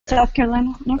South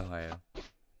Carolina? No. Ohio.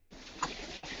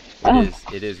 Oh,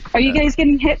 It is. are you guys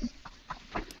getting hit?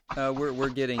 We're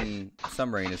getting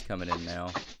some rain is coming in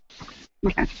now.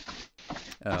 Okay.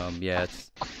 Yeah,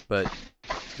 but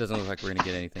it doesn't look like we're gonna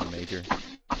get anything major.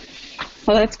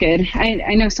 Well, that's good.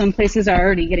 I know some places are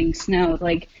already getting snow.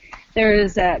 Like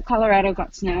there's Colorado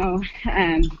got snow,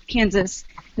 Kansas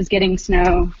is getting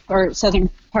snow, or southern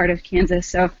part of Kansas.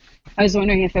 So I was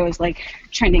wondering if it was like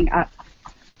trending up.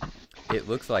 It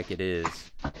looks like it is,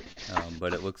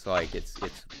 but it looks like it's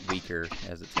weaker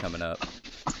as it's coming up.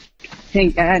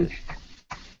 Thank God.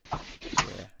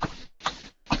 Yeah.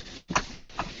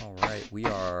 All right, we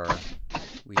are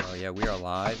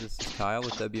live. This is Kyle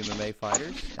with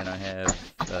WMMAFighters, and I have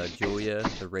Julia,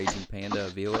 the Raging Panda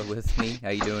Avila, with me. How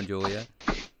you doing, Julia?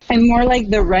 I'm more like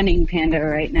the running panda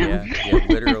right now. Yeah,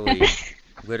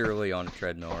 literally on a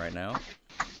treadmill right now.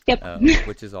 Yep.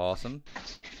 Which is awesome.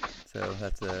 So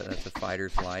that's a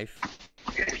fighter's life.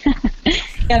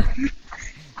 Yeah.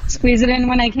 Squeeze it in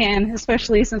when I can,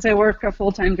 especially since I work a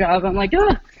full-time job. I'm like,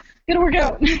 oh, gotta work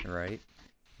out. Right.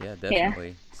 Yeah, definitely.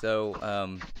 Yeah.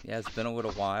 So, it's been a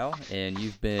little while, and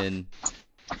you've been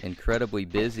incredibly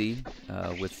busy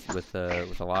with a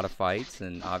lot of fights,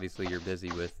 and obviously you're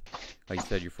busy with, like you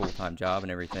said, your full-time job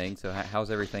and everything. So, how's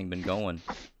everything been going?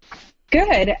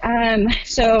 Good.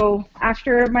 So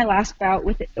after my last bout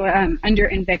with under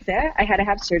Invicta, I had to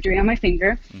have surgery on my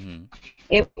finger. Mm-hmm.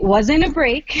 It wasn't a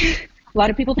break. A lot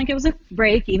of people think it was a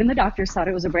break. Even the doctors thought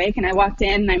it was a break. And I walked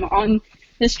in, and I'm on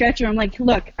the stretcher. I'm like,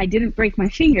 look, I didn't break my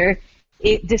finger.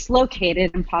 It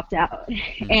dislocated and popped out.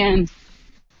 Mm-hmm. And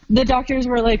the doctors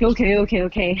were like,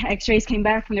 okay. X-rays came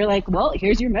back, and they're like, well,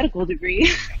 here's your medical degree.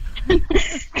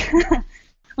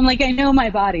 I'm like, I know my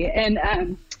body. And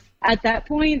at that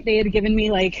point, they had given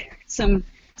me like some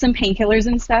painkillers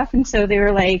and stuff, and so they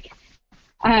were like,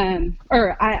 I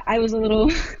was a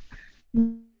little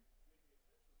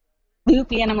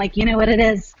loopy, and I'm like, you know what it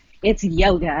is? It's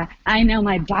yoga. I know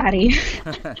my body.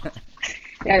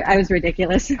 I was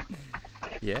ridiculous.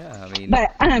 Yeah, I mean.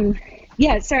 But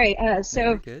yeah, sorry.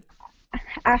 So good.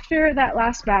 After that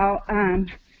last bout,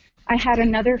 I had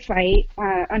another fight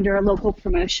under a local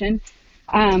promotion.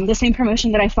 The same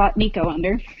promotion that I fought Nico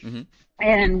under. Mm-hmm.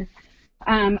 And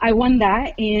I won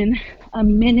that in a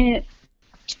minute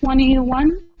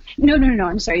 21. No,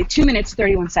 I'm sorry, 2 minutes,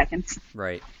 31 seconds.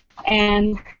 Right.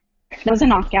 And that was a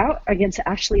knockout against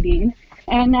Ashley Dean.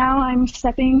 And now I'm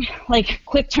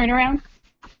quick turnaround,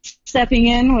 stepping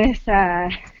in with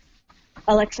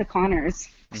Alexa Connors.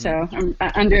 Mm-hmm. So I'm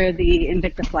under the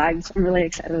Invicta flags. I'm really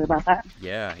excited about that.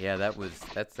 Yeah,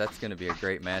 that's going to be a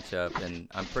great matchup, and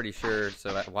I'm pretty sure.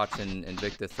 So watching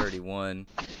Invicta 31,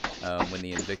 when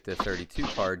the Invicta 32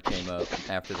 card came up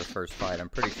after the first fight, I'm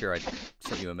pretty sure I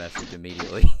sent you a message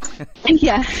immediately.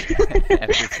 Yeah.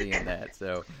 After seeing that,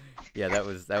 so yeah, that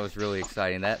was really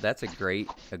exciting. That's a great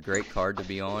card to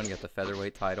be on. You got the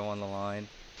featherweight title on the line.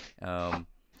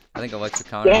 I think Alexa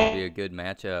Connors would be a good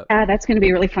matchup. Yeah, that's going to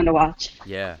be really fun to watch.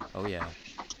 Yeah. Oh, yeah.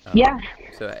 Yeah.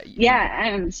 So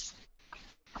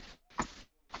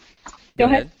Go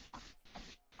ahead.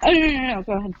 Oh, no.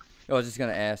 Go ahead. I was just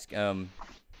going to ask, how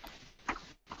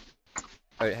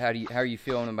are you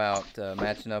feeling about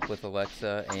matching up with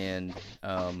Alexa, and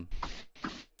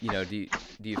do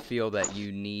you feel that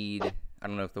you need, I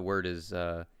don't know if the word is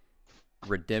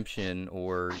redemption,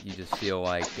 or you just feel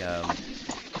like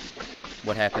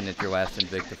what happened at your last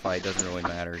Invicta fight doesn't really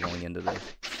matter going into this?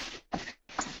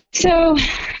 So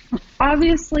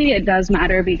obviously it does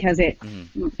matter, because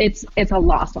it's a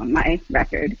loss on my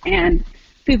record, and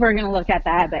people are going to look at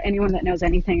that. But anyone that knows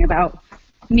anything about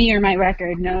me or my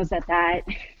record knows that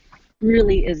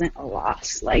really isn't a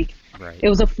loss. Like, right. It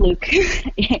was a fluke.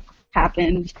 It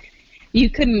happened. You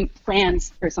couldn't plan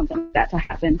for something like that to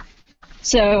happen.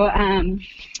 So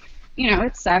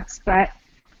it sucks, but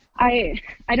I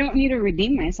don't need to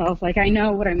redeem myself. Like, I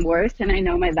know what I'm worth, and I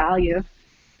know my value.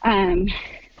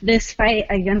 This fight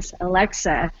against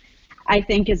Alexa, I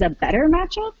think, is a better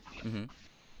matchup.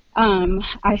 Mm-hmm.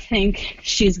 I think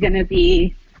she's going to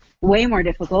be way more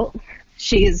difficult.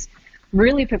 She's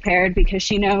really prepared because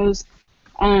she knows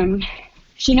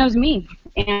me,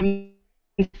 and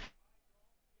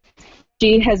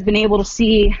she has been able to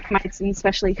see fights, and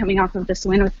especially coming off of this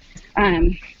win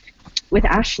with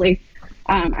Ashley.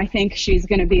 I think she's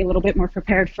going to be a little bit more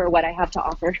prepared for what I have to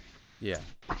offer. Yeah.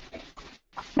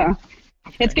 So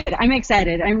it's good. I'm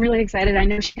excited. I'm really excited. I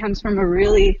know she comes from a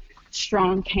really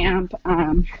strong camp,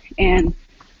 and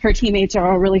her teammates are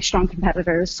all really strong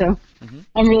competitors. So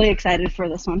I'm really excited for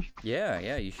this one.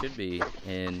 Yeah, you should be.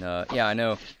 And I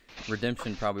know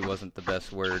redemption probably wasn't the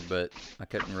best word, but I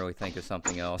couldn't really think of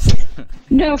something else.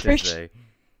 No, to for say.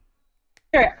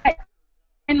 sure.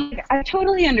 I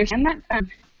totally understand that.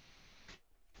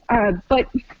 But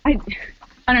I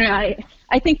don't know.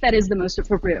 I think that is the most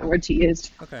appropriate word to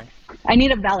use. Okay. I need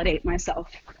to validate myself.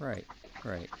 Right.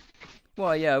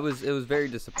 Well, yeah, it was very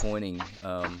disappointing.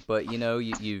 But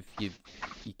you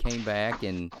came back,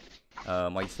 and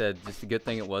like you said, just a good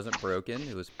thing it wasn't broken.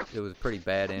 It was a pretty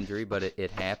bad injury, but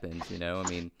it happens. I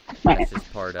mean, that's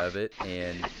just part of it.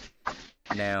 And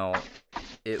now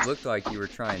it looked like you were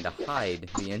trying to hide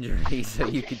the injury so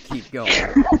you could keep going.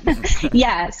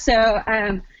 Yeah. So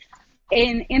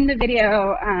in the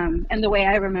video, and the way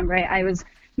I remember it, I was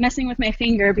messing with my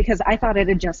finger because I thought it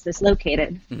had just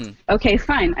dislocated. Mm-hmm. Okay,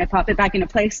 fine. I pop it back into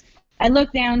place. I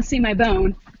look down, see my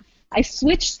bone. I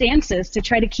switch stances to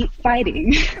try to keep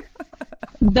fighting.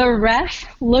 The ref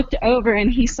looked over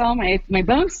and he saw my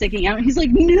bone sticking out. And he's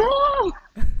like, "No!"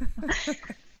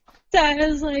 So I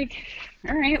was like,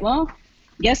 "All right, well,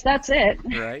 guess that's it."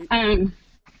 Right.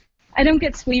 I don't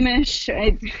get squeamish.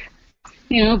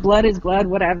 Blood is blood,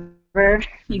 whatever.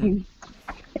 You can,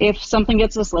 if something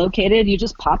gets dislocated, you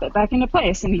just pop it back into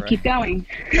place and you keep going.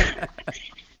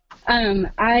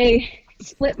 I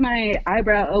split my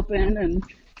eyebrow open and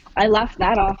I laughed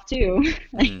that off too.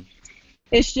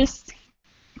 It's just,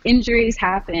 injuries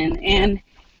happen, and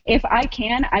if I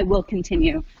can, I will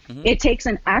continue. Mm-hmm. It takes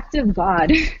an act of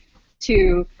God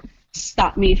to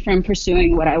stop me from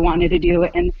pursuing what I wanted to do,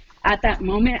 and at that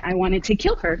moment, I wanted to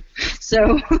kill her.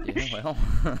 So,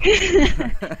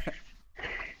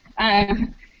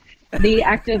 the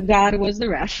act of God was the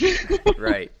ref.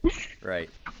 Right.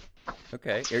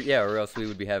 Okay. Yeah, or else we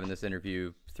would be having this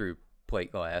interview through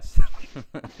plate glass.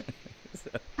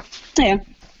 Yeah.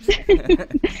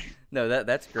 No,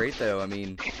 that's great though. I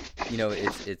mean,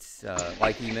 it's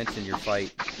like you mentioned, your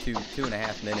fight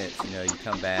 2.5 minutes. You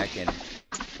come back and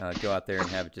go out there and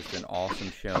have just an awesome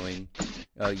showing.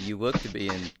 You look to be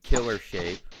in killer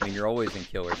shape. I mean, you're always in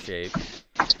killer shape.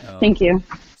 Thank you.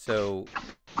 So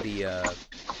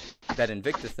that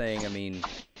Invicta thing, I mean,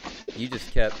 you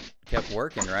just kept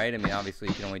working, right? I mean, obviously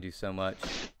you can only do so much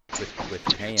with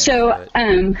your hands. So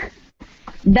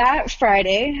that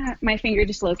Friday, my finger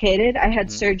dislocated. I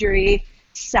had surgery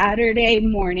Saturday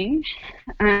morning,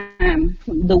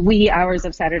 the wee hours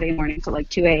of Saturday morning, so like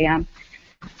 2 a.m.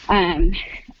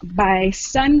 By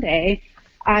Sunday,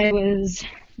 I was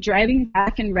driving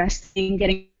back and resting,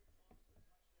 getting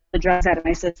the drugs out of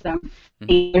my system,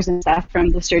 and stuff from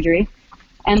the surgery.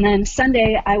 And then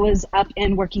Sunday, I was up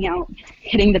and working out,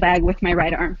 hitting the bag with my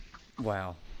right arm.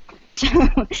 Wow. So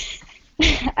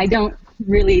I don't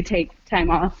really take time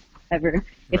off ever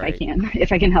if I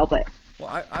can help it.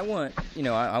 Well, I want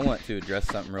to address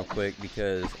something real quick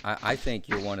because I think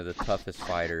you're one of the toughest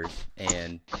fighters,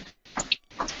 and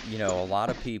a lot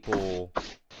of people,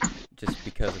 just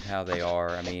because of how they are,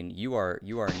 I mean, you are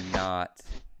not,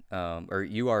 or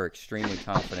you are extremely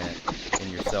confident in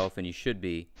yourself, and you should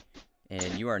be,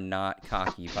 and you are not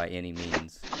cocky by any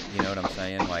means. You know what I'm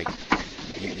saying? Like,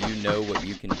 you know what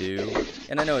you can do,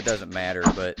 and I know it doesn't matter,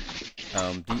 but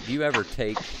do you ever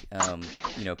take,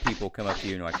 people come up to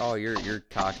you and like, "Oh, you're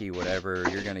cocky, whatever,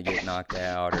 you're gonna get knocked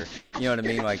out," or you know what I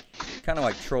mean, like kind of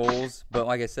like trolls. But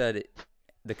like I said,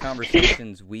 the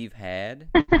conversations we've had,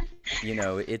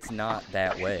 it's not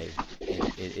that way.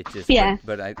 It just,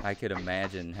 but I could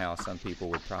imagine how some people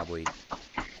would probably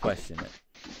question it.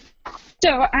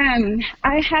 So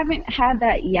I haven't had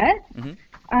that yet. Mm-hmm.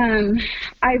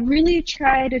 I really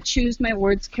try to choose my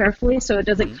words carefully so it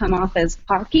doesn't come off as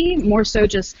cocky, more so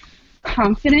just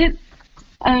confident.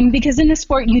 Because in the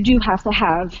sport, you do have to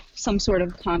have some sort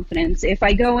of confidence. If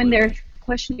I go in there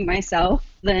questioning myself,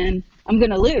 then I'm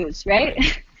going to lose,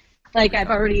 right? Like I've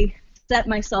already set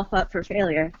myself up for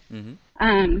failure. Mm-hmm.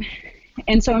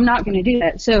 And so I'm not going to do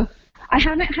that. So I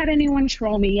haven't had anyone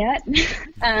troll me yet.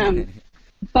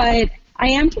 But I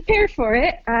am prepared for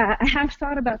it. I have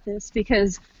thought about this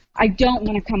because I don't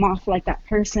want to come off like that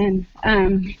person.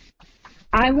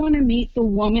 I want to meet the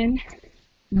woman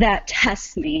that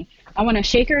tests me. I want to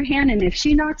shake her hand, and if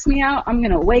she knocks me out, I'm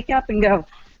going to wake up and go,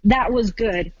 "That was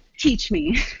good. Teach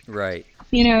me." Right.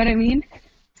 You know what I mean?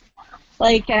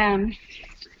 Like,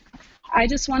 I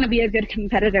just want to be a good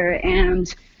competitor,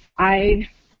 and I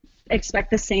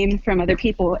expect the same from other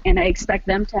people, and I expect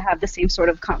them to have the same sort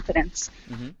of confidence.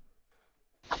 Mm-hmm.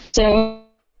 So,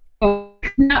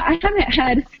 no, I haven't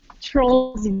had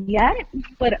trolls yet,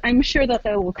 but I'm sure that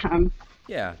they will come.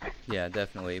 Yeah,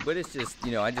 definitely. But it's just,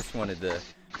 I just wanted to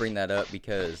bring that up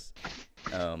because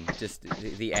just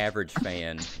the average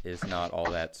fan is not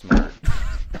all that smart.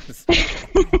 So,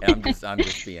 and I'm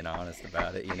just being honest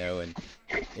about it,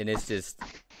 and it's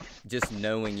just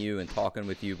knowing you and talking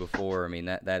with you before. I mean,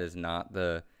 that is not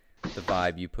the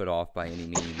vibe you put off by any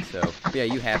means. So yeah,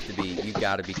 you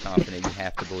got to be confident. You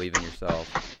have to believe in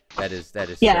yourself. That is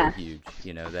so huge.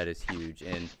 That is huge.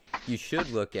 And you should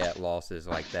look at losses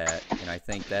like that. And I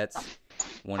think that's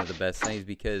one of the best things,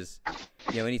 because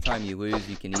anytime you lose,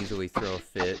 you can easily throw a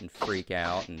fit and freak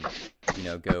out and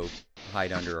go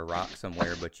hide under a rock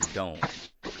somewhere, but you don't.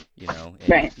 And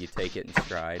right. you take it in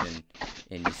stride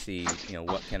and you see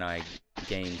what can I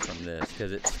gain from this,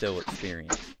 because it's still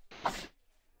experience.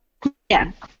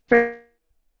 Yeah, for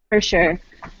sure.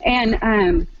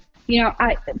 And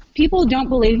people don't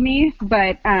believe me,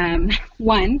 but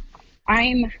one,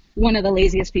 I'm one of the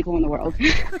laziest people in the world.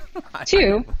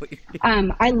 Two,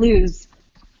 I lose.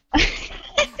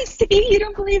 See, you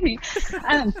don't believe me.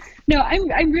 No,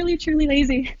 I'm really truly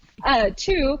lazy.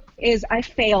 Two is I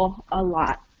fail a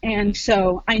lot, and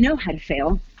so I know how to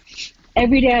fail.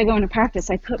 Every day I go into practice,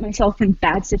 I put myself in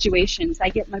bad situations. I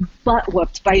get my butt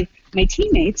whooped by my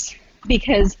teammates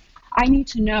because I need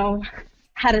to know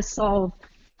how to solve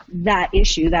that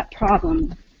issue, that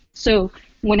problem. So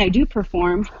when I do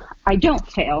perform, I don't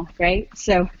fail, right?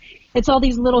 So it's all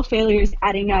these little failures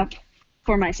adding up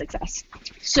for my success.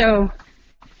 So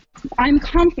I'm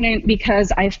confident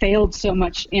because I failed so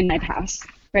much in my past,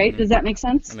 right? Does that make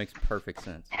sense? That makes perfect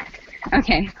sense.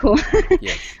 Okay, cool.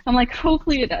 Yes. I'm like,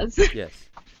 hopefully it does. Yes.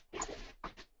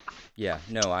 Yeah,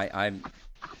 no, I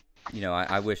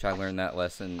wish I learned that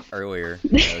lesson earlier,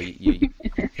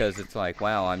 because it's like,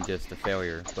 wow, I'm just a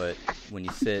failure. But when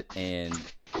you sit and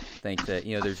think that,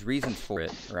 there's reasons for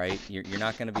it, right? You're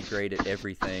not going to be great at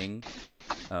everything,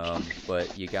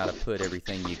 but you got to put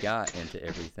everything you got into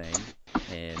everything.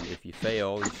 And if you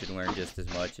fail, you should learn just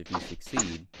as much if you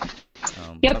succeed.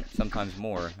 Yep. Sometimes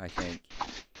more, I think.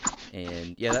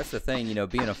 And yeah, that's the thing,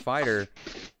 being a fighter,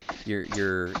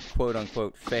 your quote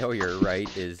unquote failure, right,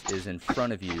 is in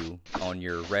front of you on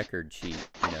your record sheet,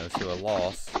 so a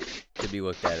loss could be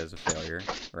looked at as a failure,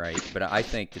 right? But I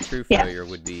think the true failure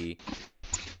would be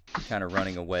kind of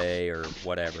running away or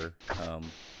whatever.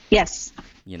 Yes.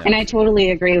 And I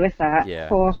totally agree with that,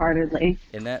 wholeheartedly.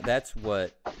 And that's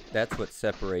what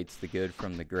separates the good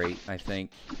from the great, I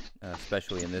think,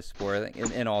 especially in this sport. I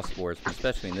think in all sports, but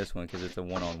especially in this one, because it's a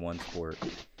one-on-one sport.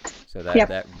 So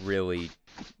that really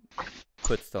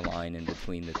puts the line in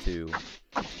between the two.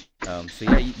 So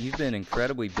yeah, you've been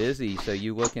incredibly busy. So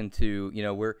you look into,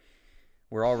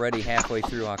 we're already halfway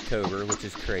through October, which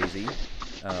is crazy.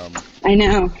 I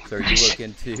know. So are you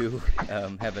looking to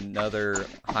have another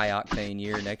high-octane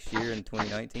year next year in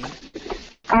 2019?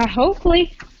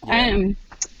 Hopefully.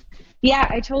 Yeah.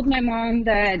 I told my mom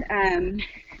that,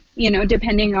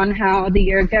 depending on how the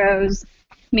year goes,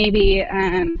 maybe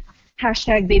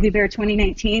hashtag Baby Bear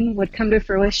 2019 would come to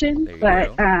fruition.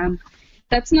 But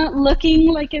that's not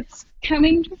looking like it's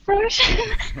coming to fruition.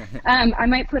 I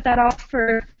might put that off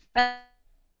for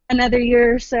another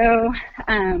year or so.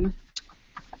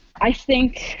 I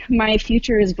think my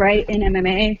future is bright in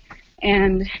MMA,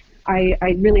 and I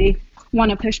really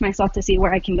want to push myself to see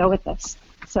where I can go with this.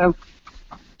 So,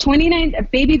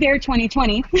 Baby Bear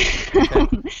 2020,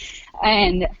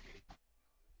 and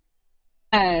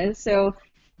so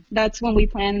that's when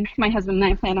my husband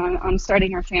and I plan on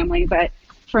starting our family. But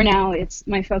for now,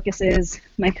 my focus is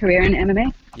my career in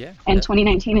MMA. Yeah. And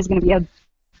 2019 is going to be a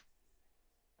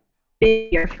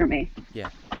big year for me.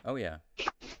 Yeah. Oh yeah.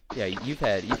 Yeah, you've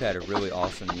had a really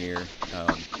awesome year.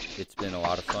 It's been a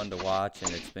lot of fun to watch,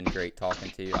 and it's been great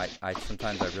talking to you. I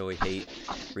sometimes I really hate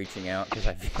reaching out because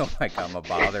I feel like I'm a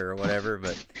bother or whatever,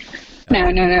 but no,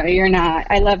 you're not.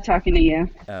 I love talking to you,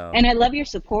 and I love your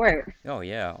support. Oh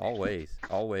yeah, always,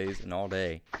 and all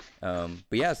day. But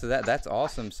yeah, so that's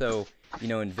awesome. So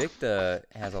Invicta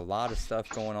has a lot of stuff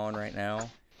going on right now.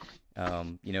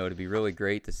 It'd be really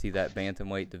great to see that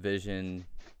bantamweight division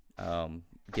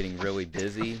getting really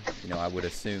busy. I would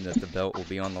assume that the belt will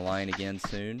be on the line again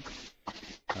soon.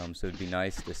 So it'd be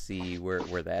nice to see where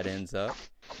that ends up.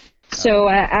 So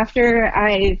after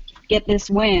I get this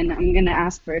win, I'm gonna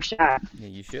ask for a shot. Yeah,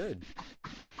 you should.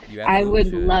 I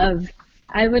would love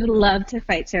to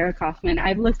fight Sarah Kaufman.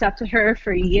 I've looked up to her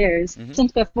for years,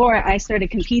 since before I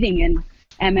started competing in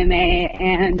MMA,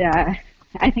 and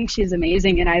I think she's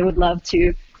amazing, and I would love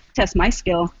to test my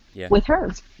skill with her.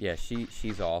 Yeah,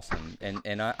 she's awesome,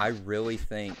 and I really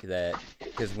think that,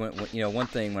 because when one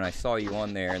thing, when I saw you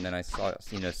on there and then I saw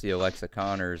see Alexa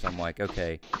Connors, I'm like,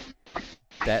 okay,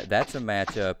 that's a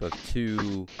matchup of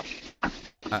two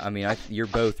I mean, you're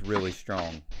both really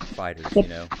strong fighters, you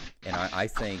know, and I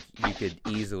think you could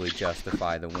easily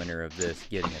justify the winner of this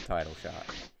getting a title shot,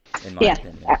 in my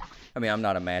opinion. I mean, I'm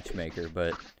not a matchmaker,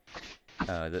 but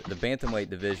the bantamweight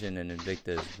division in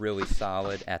Invicta is really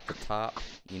solid at the top.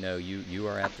 You know, you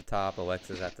are at the top,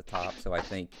 Alexa's at the top, so I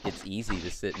think it's easy to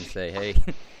sit and say, hey,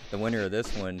 the winner of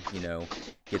this one, you know,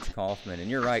 gets Kaufman. And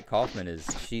you're right, Kaufman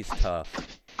she's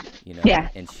tough, you know,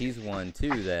 and she's one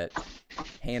too that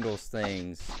handles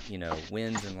things, you know,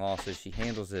 wins and losses. She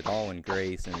handles it all in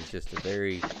grace and is just a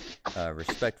very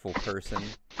respectful person.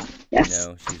 You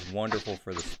know, she's wonderful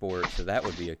for the sport, so that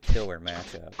would be a killer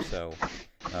matchup. So,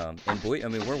 and boy, I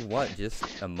mean, we're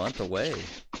just a month away,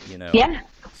 you know. Yeah.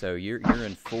 So you're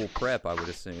in full prep, I would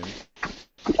assume.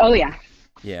 Oh yeah.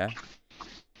 Yeah.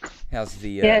 How's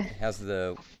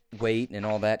the weight and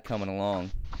all that coming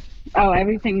along? Oh,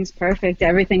 everything's perfect.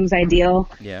 Everything's ideal.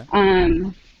 Yeah.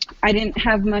 I didn't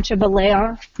have much of a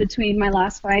layoff between my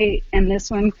last fight and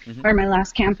this one, or my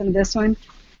last camp and this one.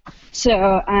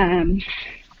 So,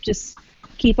 just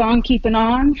keep on keeping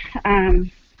on.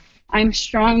 I'm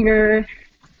stronger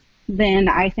than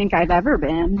I think I've ever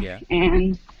been. Yeah.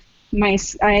 And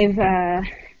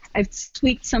I've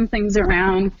tweaked some things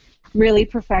around, really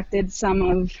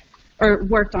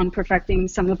worked on perfecting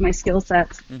some of my skill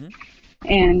sets.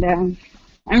 And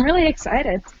I'm really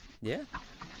excited. Yeah.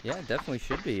 Yeah, it definitely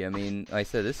should be. I mean, like I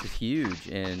said, this is huge,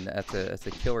 and that's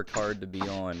a killer card to be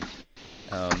on.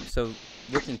 So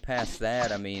looking past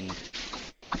that, I mean,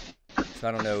 so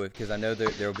I don't know, because I know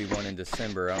there'll be one in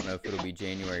December. I don't know if it'll be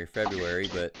January or February,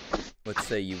 but let's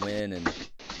say you win and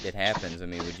it happens. I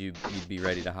mean, you'd be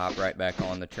ready to hop right back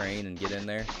on the train and get in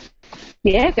there?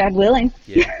 Yeah, God willing.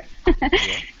 Yeah.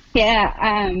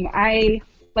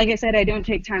 Like I said, I don't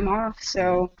take time off,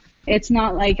 so it's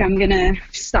not like I'm going to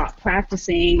stop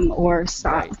practicing or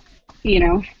stop, you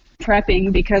know,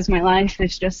 prepping, because my life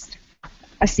is just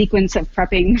a sequence of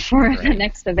prepping for the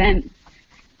next event.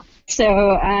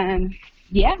 So,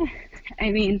 yeah,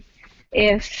 I mean,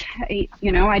 if,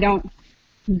 you know, I don't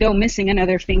go missing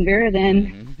another finger,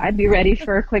 then I'd be ready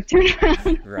for a quick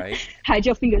turnaround. Right. Hide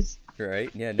your fingers. Right.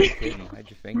 Yeah, no kidding. Hide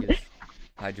your fingers.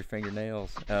 Hide your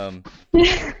fingernails. So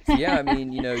yeah, I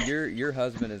mean, you know, your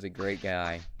husband is a great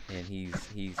guy, and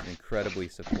he's incredibly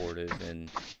supportive,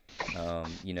 and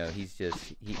you know, he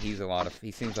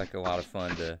seems like a lot of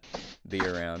fun to be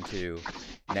around too.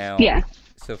 Now,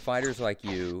 so fighters like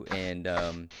you and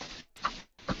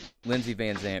Lindsey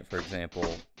Van Zant, for example,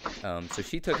 so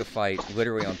she took a fight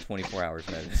literally on 24 hours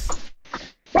notice.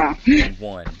 Wow. And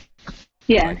won.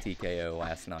 Yeah. By TKO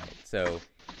last night. So,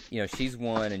 you know, she's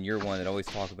one, and you're one that always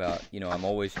talk about, you know, I'm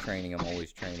always training.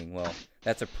 Well,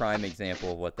 that's a prime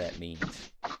example of what that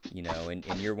means, you know, and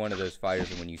you're one of those fighters,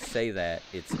 and when you say that,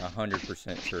 it's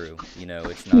 100% true. You know,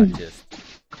 it's not just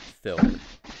filler.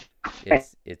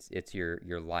 It's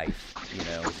your life, you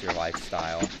know, it's your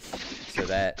lifestyle. So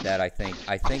that I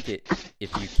think it,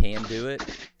 if you can do it,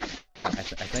 I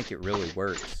think it really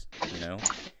works, you know.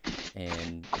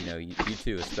 And, you know, you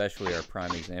two especially are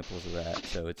prime examples of that.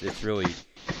 So it's really,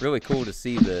 really cool to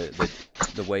see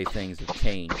the way things have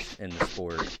changed in the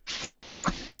sport.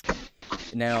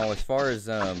 Now, as far as,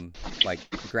 like,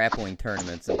 grappling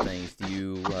tournaments and things, do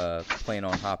you plan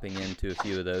on hopping into a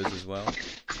few of those as well?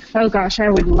 Oh, gosh, I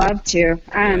would love to.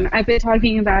 I've been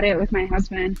talking about it with my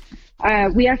husband.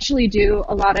 We actually do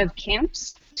a lot of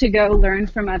camps to go learn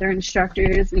from other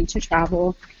instructors and to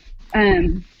travel.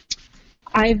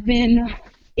 I've been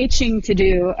itching to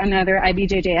do another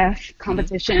IBJJF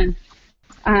competition,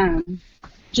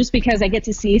 just because I get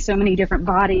to see so many different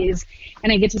bodies,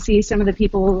 and I get to see some of the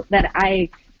people that I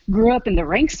grew up in the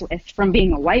ranks with from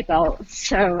being a white belt.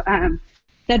 So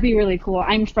that'd be really cool.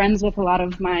 I'm friends with a lot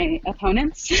of my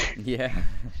opponents. Yeah.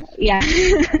 Yeah.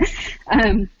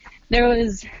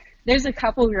 There's a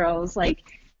couple girls, like,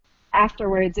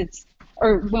 afterwards,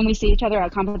 or when we see each other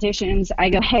at competitions, I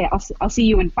go, hey, I'll see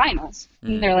you in finals.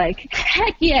 And they're like,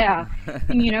 heck yeah.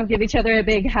 And, you know, give each other a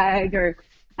big hug, or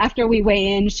after we weigh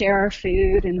in, share our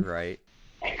food. And right.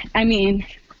 I mean,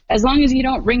 as long as you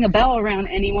don't ring a bell around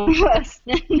any one of us,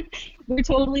 then we're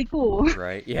totally cool.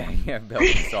 Right. Yeah. Bell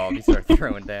gets off, you start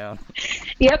throwing down.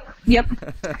 Yep. Yeah,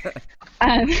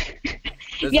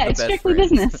 it's strictly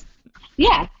business.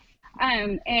 Yeah.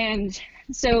 And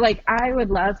so, like, I would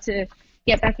love to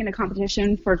get back into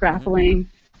competition for grappling.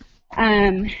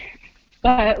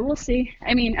 But we'll see.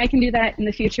 I mean, I can do that in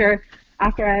the future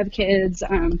after I have kids,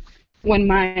 when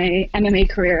my MMA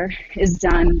career is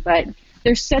done. But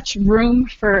there's such room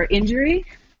for injury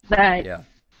that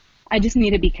I just need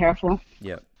to be careful.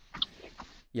 Yeah.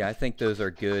 Yeah, I think those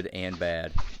are good and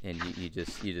bad. and you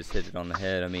just hit it on the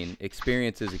head. I mean,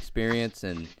 experience is experience,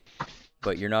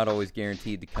 but you're not always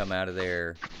guaranteed to come out of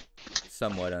there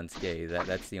somewhat unscathed.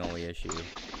 That's the only issue.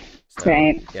 So,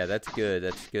 right. Yeah, that's good.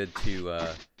 That's good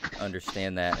to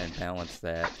understand that and balance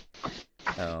that.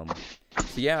 So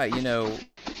yeah,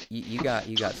 you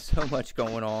got so much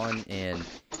going on, and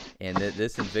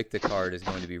this Invicta card is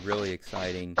going to be really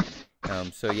exciting.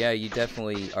 So yeah, you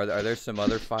definitely are there some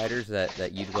other fighters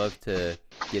that you'd love to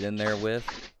get in there with?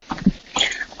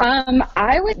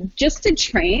 I would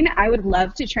I would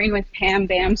love to train with Pam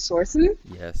Bam Sorensen.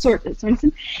 Yes.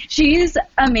 Sorensen. She's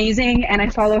amazing, and I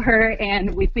follow her,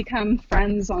 and we've become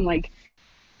friends on like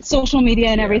social media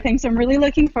and everything. So I'm really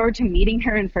looking forward to meeting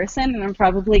her in person, and I'm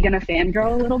probably gonna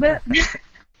fangirl a little bit.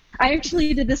 I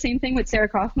actually did the same thing with Sarah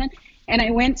Kaufman, and I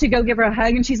went to go give her a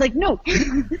hug, and she's like, "No,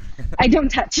 I don't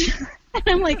touch." And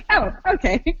I'm like, "Oh,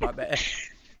 okay." My bad.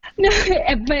 No,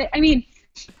 but I mean,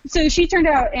 so she turned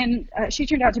out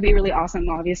to be really awesome,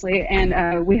 obviously,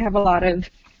 and we have a lot of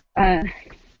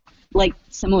like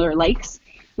similar likes.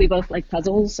 We both like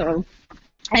puzzles, so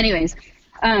anyways,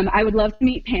 I would love to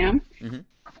meet Pam. Mm-hmm.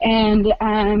 And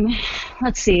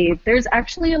let's see, there's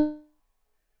actually a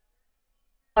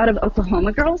lot of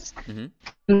Oklahoma girls in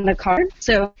the card,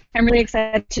 so I'm really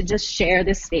excited to just share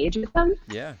this stage with them.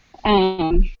 Yeah.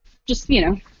 Just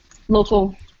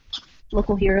local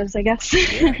heroes, I guess.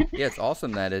 Yeah, it's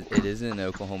awesome that it is in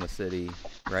Oklahoma City,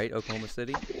 right? Oklahoma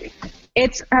City.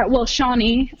 It's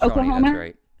Shawnee, Oklahoma.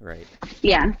 That's right.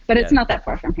 Yeah, but it's not that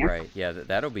far from here. Right. Yeah,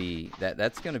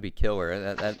 that's going to be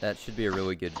killer. That should be a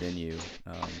really good venue.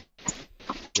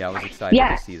 Yeah, I was excited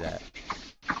to see that.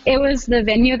 It was the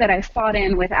venue that I fought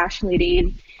in with Ashley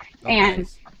Dean, and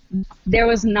nice. There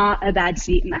was not a bad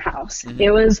seat in the house.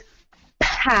 It was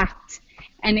packed,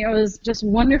 and it was just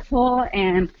wonderful,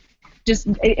 and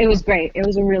it was great. It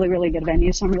was a really, really good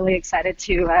venue, so I'm really excited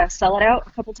to sell it out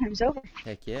a couple times over.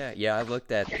 Heck yeah. Yeah, I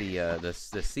looked at the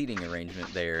seating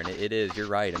arrangement there, and it is, you're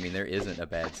right. I mean, there isn't a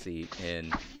bad seat,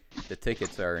 and the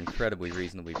tickets are incredibly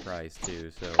reasonably priced,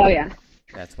 too. So oh, yeah.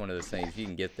 That's one of those things. If you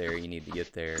can get there, you need to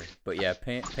get there. But yeah,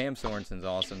 Pam Sorensen's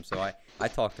awesome. So I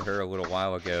talked to her a little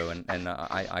while ago, and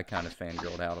I kind of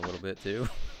fangirled out a little bit, too.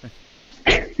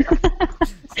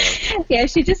 So, yeah,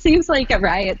 she just seems like a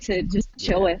riot to just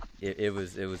chill with. It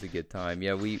was a good time.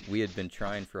 Yeah, we had been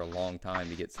trying for a long time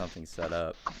to get something set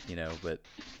up, but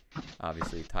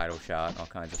obviously title shot, all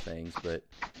kinds of things. But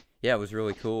yeah, it was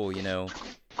really cool,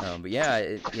 But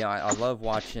yeah, I love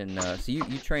watching. So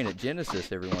you train at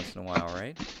Genesis every once in a while,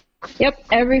 right? Yep,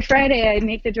 every Friday I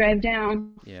make the drive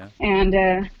down. Yeah.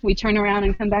 And we turn around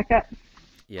and come back up.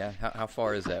 Yeah, how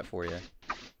far is that for you?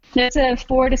 It's a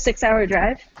 4 to 6 hour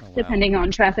drive, depending on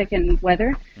traffic and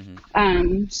weather.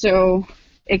 So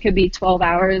it could be 12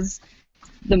 hours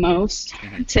the most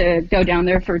to go down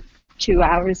there for 2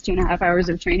 hours, 2.5 hours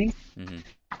of training.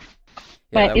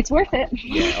 But it's worth it.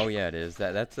 Yeah, oh yeah, it is.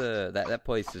 That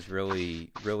place is really,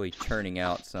 really churning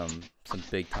out some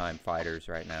big time fighters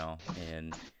right now.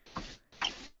 And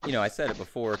I said it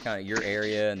before, kind of your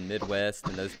area and Midwest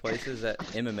and those places, that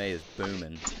MMA is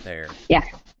booming there. Yeah.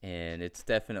 And it's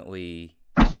definitely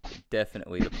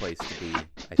the place to be.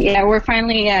 Yeah, we're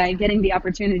finally getting the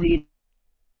opportunity.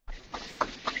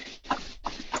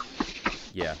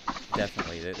 Yeah,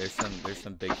 definitely. There's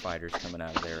some big fighters coming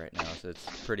out of there right now, so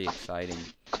it's pretty exciting.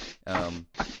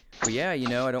 But yeah,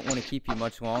 I don't want to keep you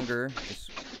much longer.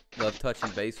 Just love touching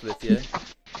base with you,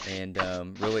 and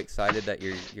really excited that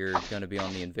you're going to be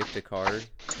on the Invicta card,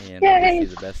 and I wish you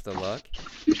the best of luck.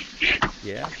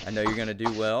 Yeah, I know you're going to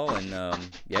do well, and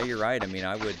yeah, you're right. I mean,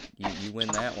 you win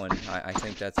that one. I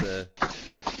think that's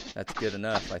good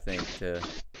enough. I think to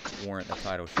warrant a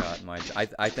title shot.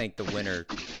 I think the winner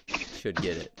should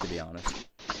get it, to be honest.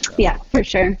 So, yeah, for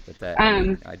sure. But that,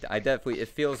 I definitely, it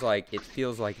feels like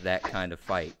that kind of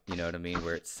fight. You know what I mean?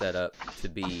 Where it's set up to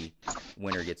be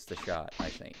winner gets the shot. I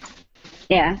think.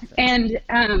 Yeah, so. And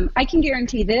I can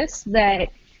guarantee this, that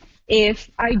if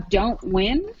I don't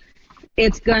win,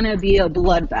 it's gonna be a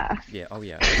bloodbath. Yeah. Oh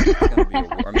yeah. It's gonna be a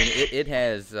war. I mean, it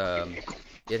has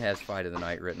fight of the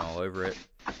night written all over it.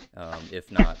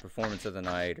 If not performance of the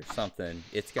night or something,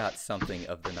 it's got something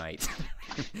of the night.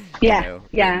 Yeah,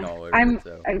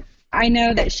 I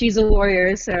know that she's a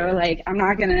warrior, so like I'm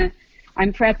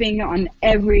prepping on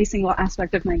every single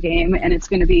aspect of my game, and it's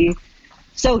gonna be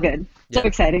so good, so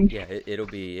exciting. Yeah, it'll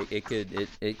be.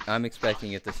 I'm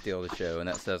expecting it to steal the show, and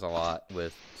that says a lot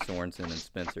with Sorensen and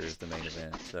Spencer as the main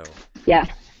event. So yeah.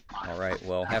 All right.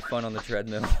 Well, have fun on the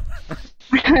treadmill.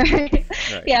 All right.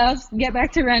 Yeah, I'll get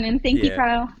back to running. Thank you,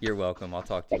 Kyle. You're welcome. I'll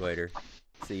talk to you later.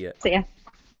 See ya. See ya.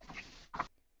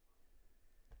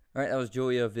 All right, that was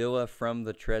Julia Avila from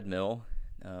the treadmill.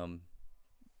 That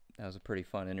was a pretty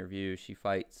fun interview. She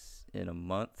fights in a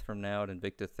month from now at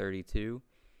Invicta 32.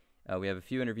 We have a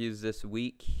few interviews this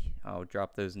week. I'll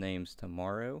drop those names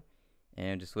tomorrow.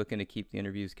 And just looking to keep the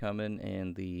interviews coming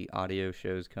and the audio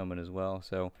shows coming as well.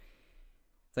 So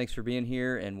thanks for being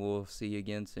here, and we'll see you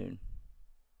again soon.